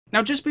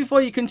Now, just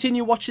before you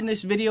continue watching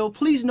this video,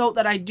 please note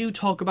that I do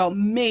talk about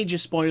major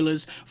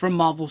spoilers from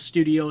Marvel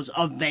Studios'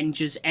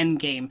 Avengers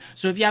Endgame.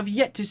 So if you have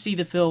yet to see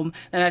the film,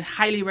 then I'd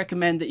highly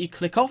recommend that you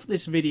click off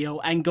this video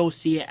and go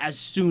see it as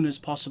soon as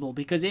possible,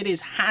 because it is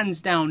hands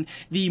down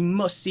the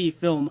must-see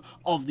film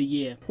of the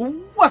year.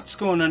 What's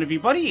going on,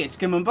 everybody? It's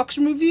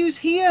GAMEUNBOXING Reviews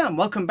here, and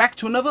welcome back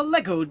to another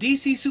LEGO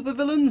DC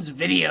Supervillains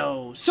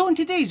video. So in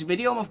today's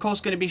video, I'm of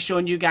course going to be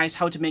showing you guys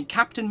how to make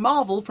Captain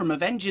Marvel from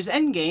Avengers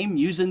Endgame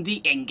using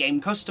the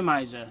in-game Customiser.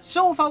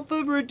 So without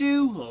further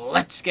ado,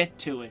 let's get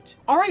to it.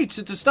 Alright,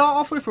 so to start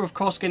off with, we're of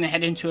course going to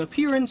head into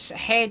Appearance,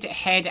 Head,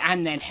 Head,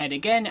 and then Head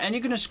again, and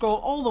you're going to scroll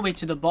all the way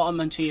to the bottom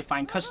until you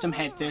find Custom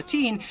Head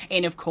 13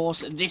 in, of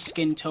course, this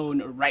skin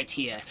tone right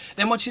here.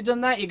 Then once you've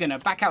done that, you're going to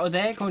back out of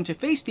there, go into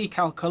Face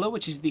Decal Color,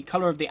 which is the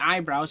color of the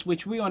eyebrows,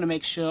 which we want to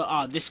make sure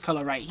are this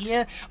color right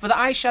here. For the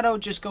eyeshadow,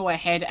 just go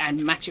ahead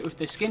and match it with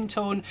the skin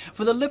tone.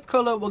 For the lip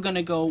color, we're going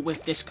to go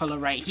with this color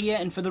right here,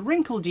 and for the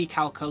wrinkle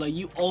decal color,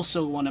 you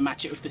also want to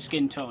match it with the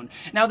skin tone.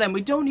 Now then,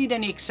 we don't need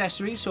any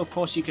accessories, so of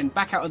course you can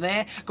back out of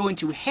there, go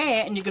into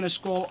hair, and you're going to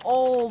scroll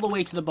all the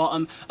way to the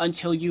bottom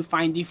until you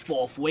find the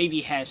fourth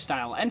wavy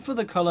hairstyle. And for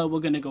the color, we're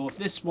going to go with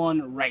this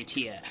one right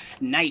here.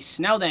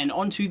 Nice. Now then,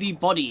 onto the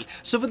body.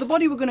 So for the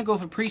body, we're going to go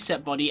for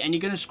preset body, and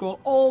you're going to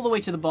scroll all the way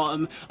to the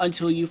bottom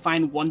until you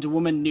find Wonder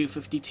Woman New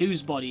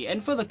 52's body.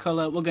 And for the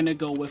color, we're going to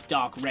go with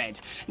dark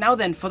red. Now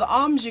then, for the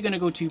arms, you're going to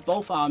go to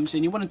both arms,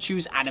 and you want to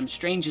choose Adam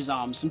Strange's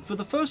arms. And for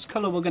the first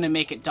color, we're going to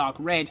make it dark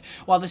red,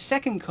 while the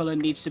second color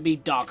needs to be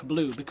dark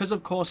blue, because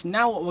of course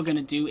now what we're going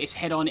to do is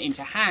head on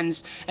into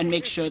hands and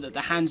make sure that the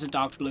hands are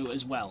dark blue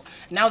as well.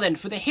 Now then,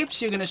 for the hips,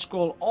 you're going to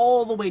scroll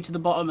all the way to the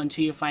bottom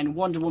until you find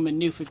Wonder Woman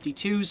New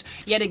 52's.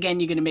 Yet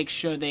again, you're going to make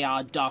sure they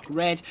are dark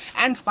red.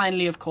 And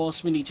finally, of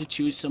course, we need to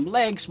choose some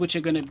legs, which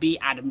are going to be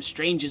Adam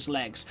Strange's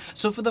legs.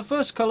 So for the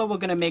first color, we're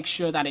going to make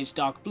sure that is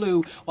dark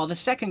blue, while the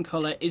second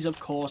color is of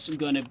course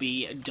going to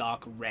be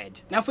dark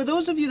red. Now for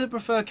those of you that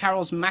prefer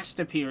Carol's masked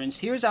appearance,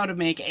 here's how to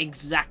make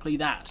exactly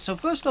that. So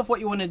first off, what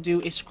you want to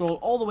do is scroll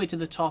all the way to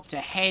the top to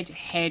head,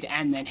 head,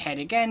 and then head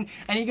again,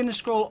 and you're going to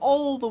scroll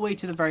all the way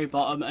to the very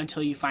bottom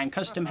until you find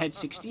Custom Head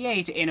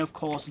 68 in, of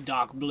course,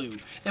 dark blue.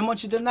 Then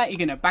once you've done that, you're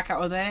going to back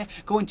out of there,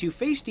 go into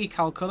Face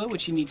Decal Color,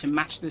 which you need to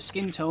match the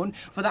skin tone.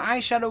 For the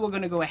eyeshadow, we're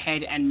going to go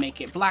ahead and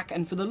make it black,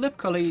 and for the lip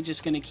color, you're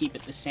just going to keep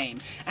it the same.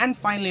 And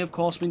finally, of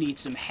course, we need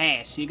some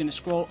hair, so you're going to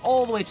scroll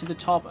all the way to the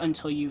top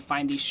until you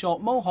find the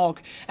short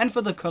mohawk, and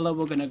for the color,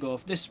 we're going to go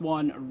with this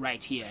one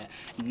right here.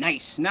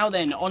 Nice. Now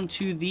then,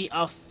 onto the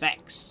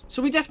effects.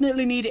 So we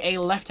definitely need a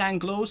left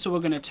hand glow, so we're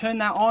going to turn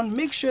that on,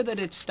 make sure that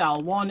it's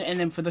style 1, and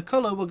then for the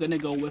color we're going to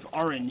go with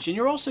orange, and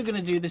you're also going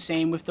to do the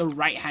same with the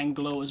right hand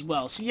glow as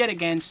well, so yet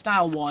again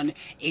style 1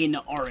 in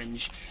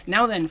orange.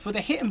 Now then, for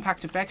the hit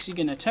impact effects, you're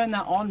going to turn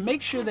that on,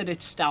 make sure that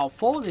it's style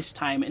 4 this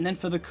time, and then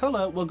for the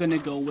color we're going to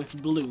go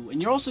with blue,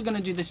 and you're also going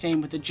to do the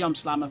same with the jump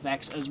slam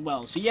effects as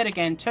well, so yet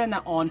again turn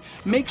that on,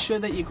 make sure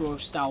that you go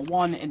with style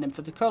 1, and then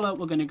for the color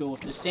we're going to go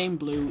with the same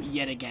blue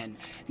yet again.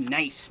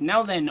 Nice.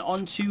 Now then,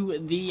 onto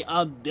the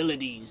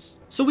abilities.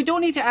 So we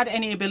don't need to add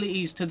any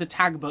abilities to the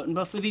tag button,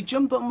 but for the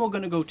jump button we're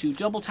going to go to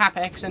double tap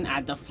X and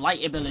add the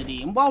flight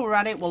ability, and while we're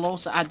at it we'll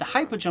also add the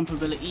hyper jump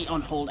ability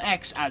on hold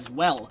X as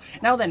well.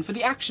 Now then, for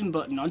the action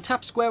button, on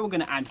tap square we're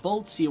going to add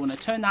bolts, so you want to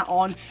turn that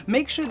on,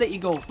 make sure that you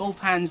go with both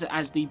hands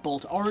as the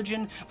bolt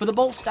origin. For the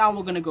bolt style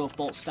we're going to go with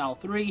bolt style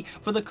 3,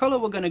 for the color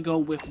we're going to go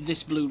with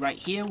this blue right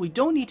here. We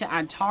don't need to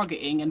add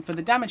targeting, and for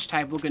the damage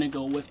type we're going to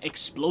go with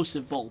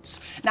explosive bolts.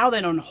 Now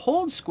then, on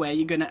hold square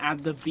you're going to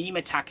add the beam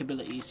attack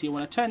ability, so you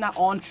want to turn that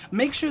on,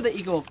 make sure that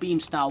you go with beam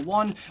style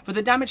 1. For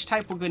the damage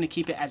type we're going to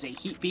keep it as a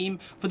heat beam.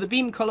 For the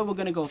beam color we're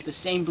going to go with the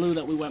same blue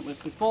that we went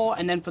with before,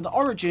 and then for the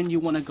origin you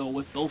want to go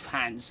with both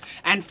hands.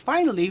 And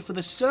finally, for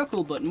the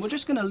circle button we're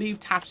just going to leave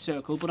tap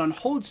circle, but on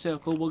hold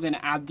circle we're going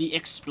to add the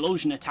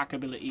explosion attack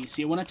ability,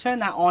 so you want to turn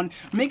that on,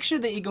 make sure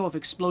that you go with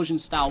explosion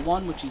style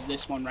 1, which is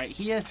this one right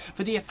here.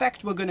 For the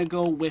effect we're going to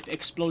go with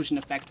explosion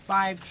effect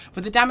 5.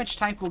 For the damage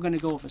type we're going to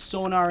go with a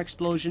sonar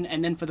explosion,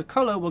 and then for the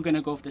color we're going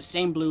to go with the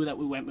same blue that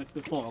we went with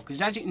before,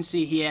 because as you can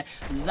see here,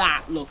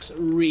 that looks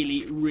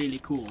really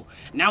cool.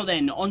 Now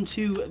then,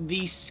 onto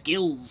the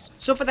skills.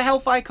 So for the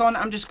health icon,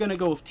 I'm just going to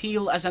go with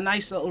teal as a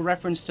nice little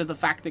reference to the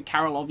fact that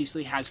Carol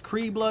obviously has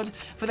Kree blood.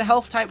 For the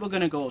health type, we're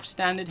going to go with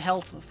standard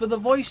health. For the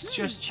voice,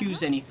 just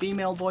choose any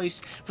female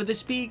voice. For the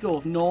speed, go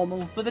with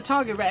normal. For the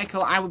target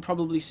reticle, I would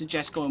probably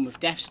suggest going with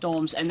Death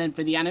Storms, and then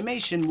for the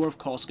animation, we're of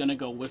course going to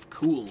go with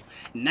cool.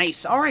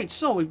 Nice. Alright,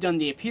 so we've done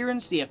the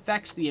appearance, the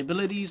effects, the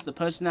abilities, the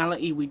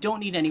personality. We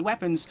don't need any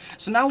weapons,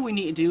 so now what we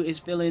need to do is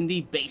fill in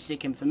the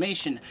basic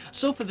information.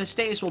 So for the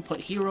status we'll put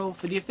hero,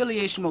 for the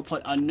affiliation we'll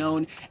put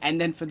unknown, and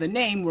then for the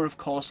name we're of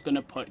course going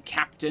to put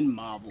Captain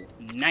Marvel.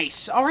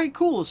 Nice. Alright,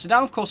 cool. So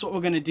now of course what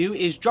we're going to do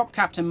is drop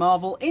Captain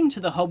Marvel into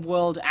the hub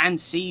world and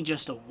see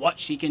just what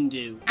she can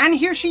do. And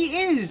here she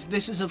is!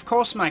 This is of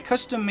course my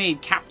custom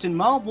made Captain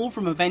Marvel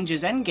from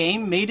Avengers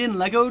Endgame, made in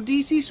LEGO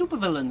DC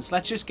Supervillains.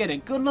 Let's just get a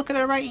good look at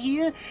her right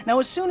here. Now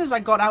as soon as I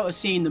got out of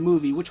seeing the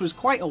movie, which was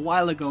quite a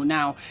while ago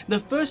now, the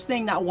first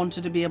thing that I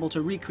wanted to be able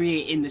to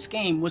recreate in the this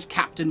game was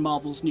Captain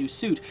Marvel's new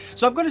suit.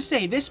 So I've got to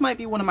say, this might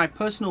be one of my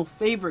personal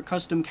favorite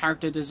custom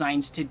character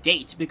designs to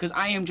date, because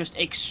I am just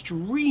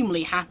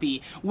extremely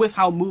happy with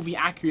how movie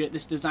accurate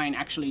this design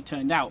actually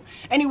turned out.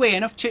 Anyway,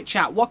 enough chit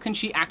chat. What can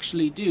she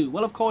actually do?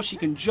 Well, of course, she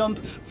can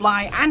jump,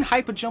 fly, and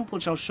hyper jump,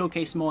 which I'll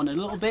showcase more in a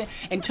little bit.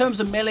 In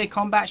terms of melee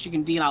combat, she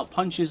can deal out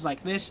punches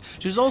like this.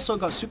 She's also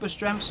got super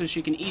strength, so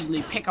she can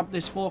easily pick up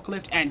this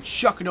forklift and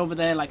chuck it over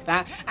there like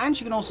that. And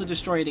she can also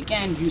destroy it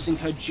again using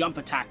her jump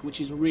attack,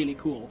 which is really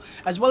cool.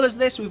 As well as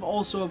this, we've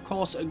also, of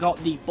course, got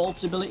the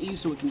bolts ability,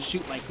 so we can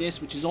shoot like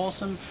this, which is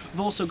awesome.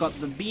 We've also got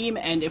the beam,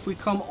 and if we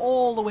come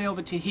all the way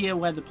over to here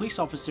where the police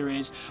officer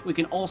is, we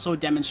can also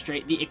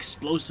demonstrate the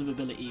explosive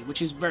ability,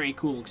 which is very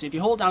cool, because if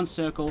you hold down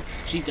circle,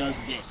 she does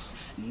this.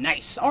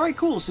 Nice. Alright,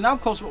 cool. So now,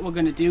 of course, what we're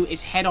going to do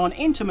is head on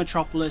into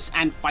Metropolis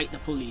and fight the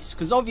police,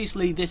 because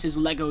obviously this is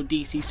LEGO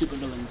DC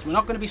supervillains. We're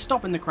not going to be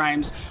stopping the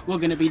crimes, we're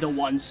going to be the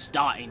ones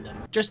starting them.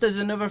 Just as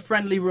another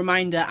friendly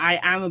reminder, I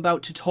am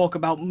about to talk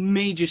about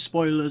major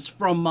spoilers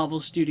from Marvel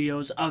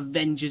Studios'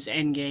 Avengers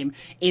Endgame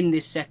in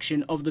this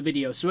section of the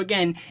video. So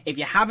again, if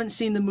you haven't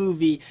seen the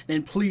movie,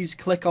 then please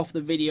click off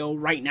the video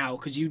right now,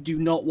 because you do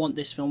not want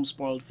this film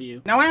spoiled for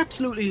you. Now, I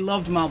absolutely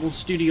loved Marvel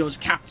Studios'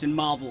 Captain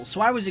Marvel,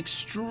 so I was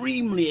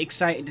extremely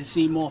excited to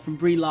see more from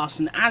Brie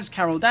Larson as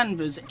Carol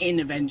Danvers in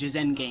Avengers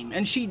Endgame,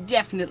 and she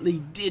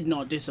definitely did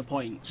not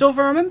disappoint. So if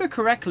I remember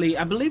correctly,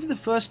 I believe the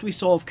first we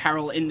saw of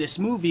Carol in this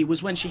movie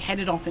was when she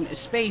headed off into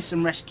space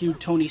and rescued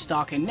Tony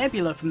Stark and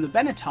Nebula from the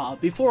Benatar,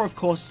 before of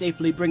course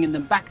safely bringing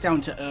them back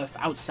down to Earth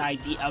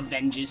outside the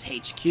Avengers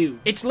HQ.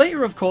 It's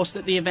later of course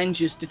that the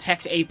Avengers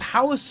detect a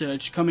power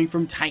surge coming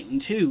from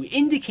Titan II,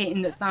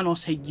 indicating that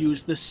Thanos had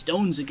used the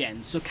stones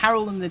again, so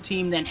Carol and the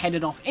team then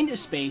headed off into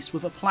space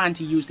with a plan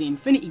to use the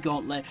Infinity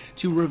Gauntlet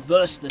to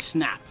reverse the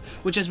snap,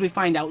 which as we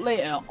find out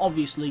later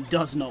obviously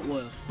does not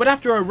work. But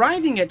after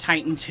arriving at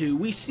Titan II,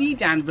 we see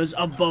Danvers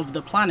above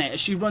the planet as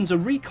she runs a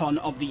recon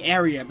of the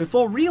area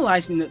before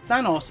realizing that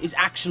Thanos is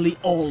actually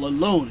all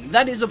alone.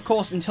 That is of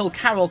course until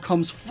Carol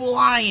comes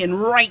flying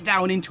right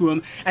down into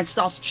him and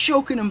starts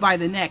choking him by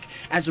the neck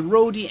as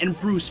Rhodey and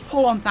Bruce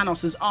pull on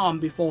Thanos' arm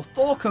before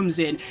Thor comes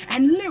in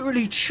and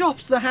literally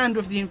chops the hand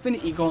with the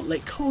Infinity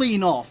Gauntlet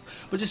clean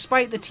off. But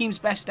despite the team's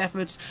best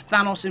efforts,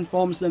 Thanos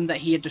informs them that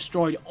he had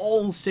destroyed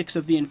all 6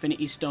 of the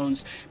Infinity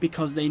Stones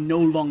because they no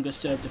longer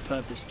served a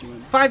purpose to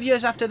him. 5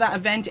 years after that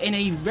event, in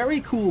a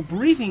very cool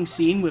briefing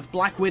scene with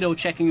Black Widow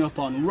checking up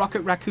on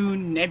Rocket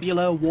Raccoon,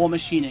 Nebula, War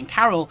Machine and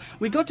Carol,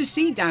 we got to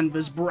see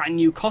Danvers' brand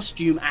new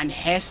costume and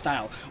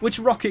hairstyle, which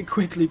Rocket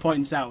quickly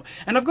points out.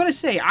 And I've got to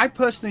say, I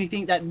personally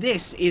think that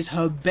this is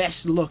her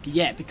best look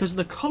yet, because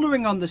the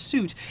colouring on the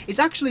suit is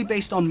actually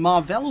based on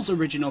Marvel's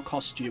original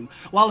costume,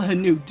 while her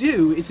new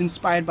do is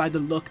inspired by the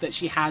look that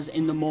she has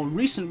in the more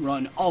recent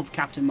run of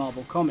Captain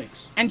Marvel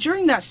comics. And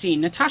during that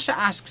scene, Natasha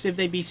asks if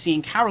they'd be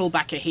seeing Carol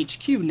back at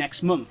HQ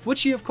next month, which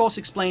she of course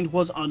explained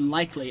was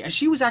unlikely, as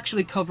she was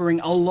actually covering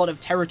a lot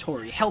of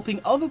territory, helping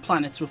other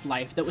planets with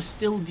life that were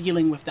still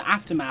dealing with the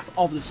aftermath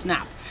of the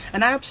snap.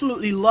 And I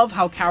absolutely love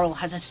how Carol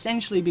has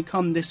essentially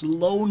become this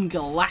lone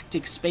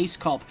galactic space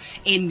cop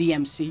in the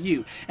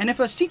MCU, and if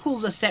her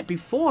sequels are set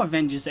before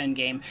Avengers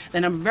Endgame,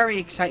 then I'm very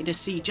excited to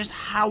see just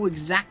how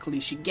exactly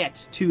she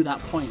gets to that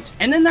point.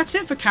 And then that's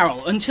it for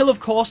Carol, until of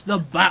course the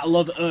Battle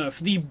of Earth,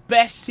 the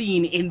best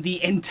scene in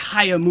the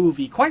entire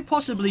movie, quite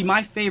possibly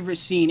my favourite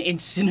scene in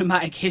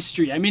cinematic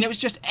history. I mean, it was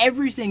just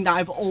everything that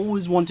I've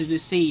always wanted to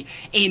see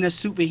in a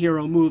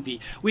superhero movie.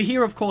 We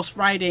hear of course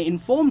Friday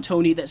inform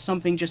Tony that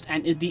something just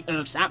entered the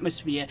Earth's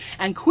atmosphere,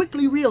 and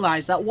quickly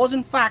realize that was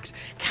in fact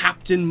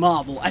Captain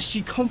Marvel, as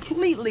she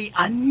completely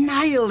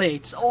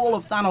annihilates all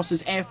of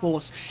Thanos' Air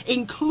Force,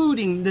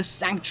 including the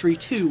Sanctuary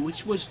too,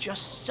 which was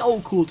just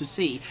so cool to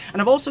see.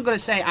 And I've also got to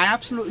say, I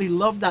absolutely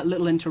love that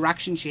little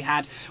interaction she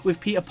had with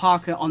Peter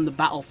Parker on the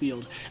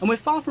battlefield. And with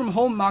Far From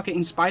Home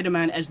marketing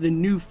Spider-Man as the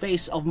new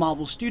face of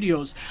Marvel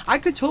Studios, I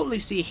could totally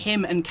see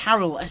him and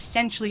Carol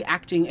essentially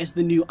acting as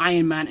the new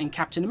Iron Man and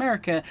Captain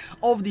America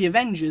of the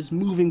Avengers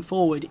moving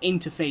forward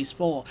into Phase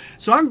 4.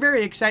 So I'm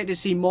very excited to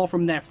see more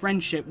from their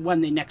friendship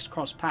when they next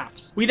cross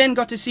paths. We then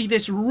got to see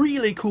this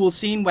really cool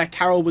scene where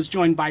Carol was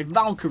joined by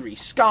Valkyrie,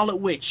 Scarlet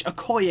Witch,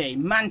 Okoye,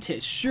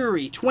 Mantis,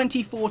 Shuri,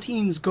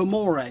 2014's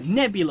Gamora,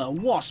 Nebula,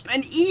 Wasp,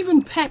 and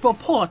even Pepper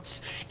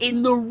Potts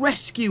in the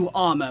rescue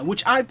armor,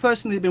 which I've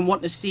personally been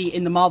wanting to see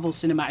in the Marvel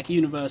Cinematic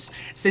Universe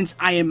since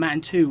Iron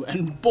Man 2,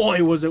 and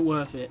boy was it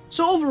worth it.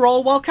 So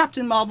overall, while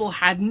Captain Marvel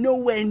had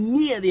nowhere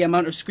near the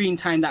amount of screen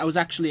time that I was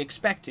actually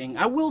expecting,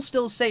 I will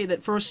still say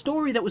that for a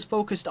story that was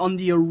focused on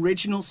the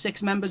original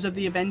 6 members of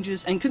the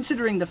Avengers, and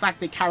considering the fact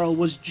that Carol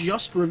was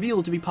just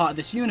revealed to be part of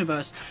this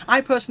universe,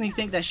 I personally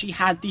think that she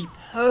had the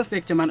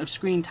perfect amount of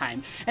screen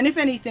time, and if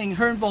anything,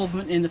 her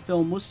involvement in the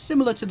film was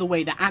similar to the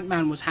way that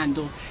Ant-Man was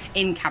handled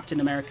in Captain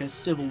America's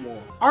Civil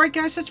War. Alright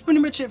guys, that's pretty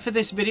much it for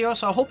this video,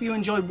 so I hope you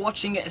enjoyed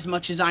watching it as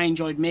much as I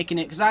enjoyed making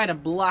it, because I had a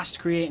blast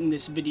creating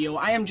this video.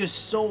 I am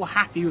just so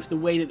happy with the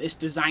way that this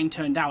design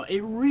turned out.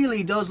 It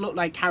really does look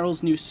like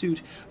Carol's new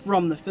suit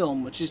from the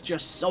film, which is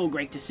just so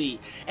great to see.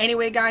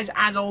 Anyway guys,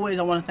 as always,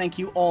 I want to thank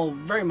you all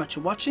very very much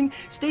for watching.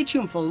 Stay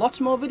tuned for lots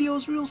more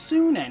videos real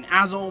soon, and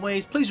as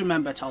always, please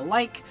remember to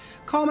like,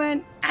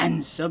 comment,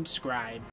 and subscribe.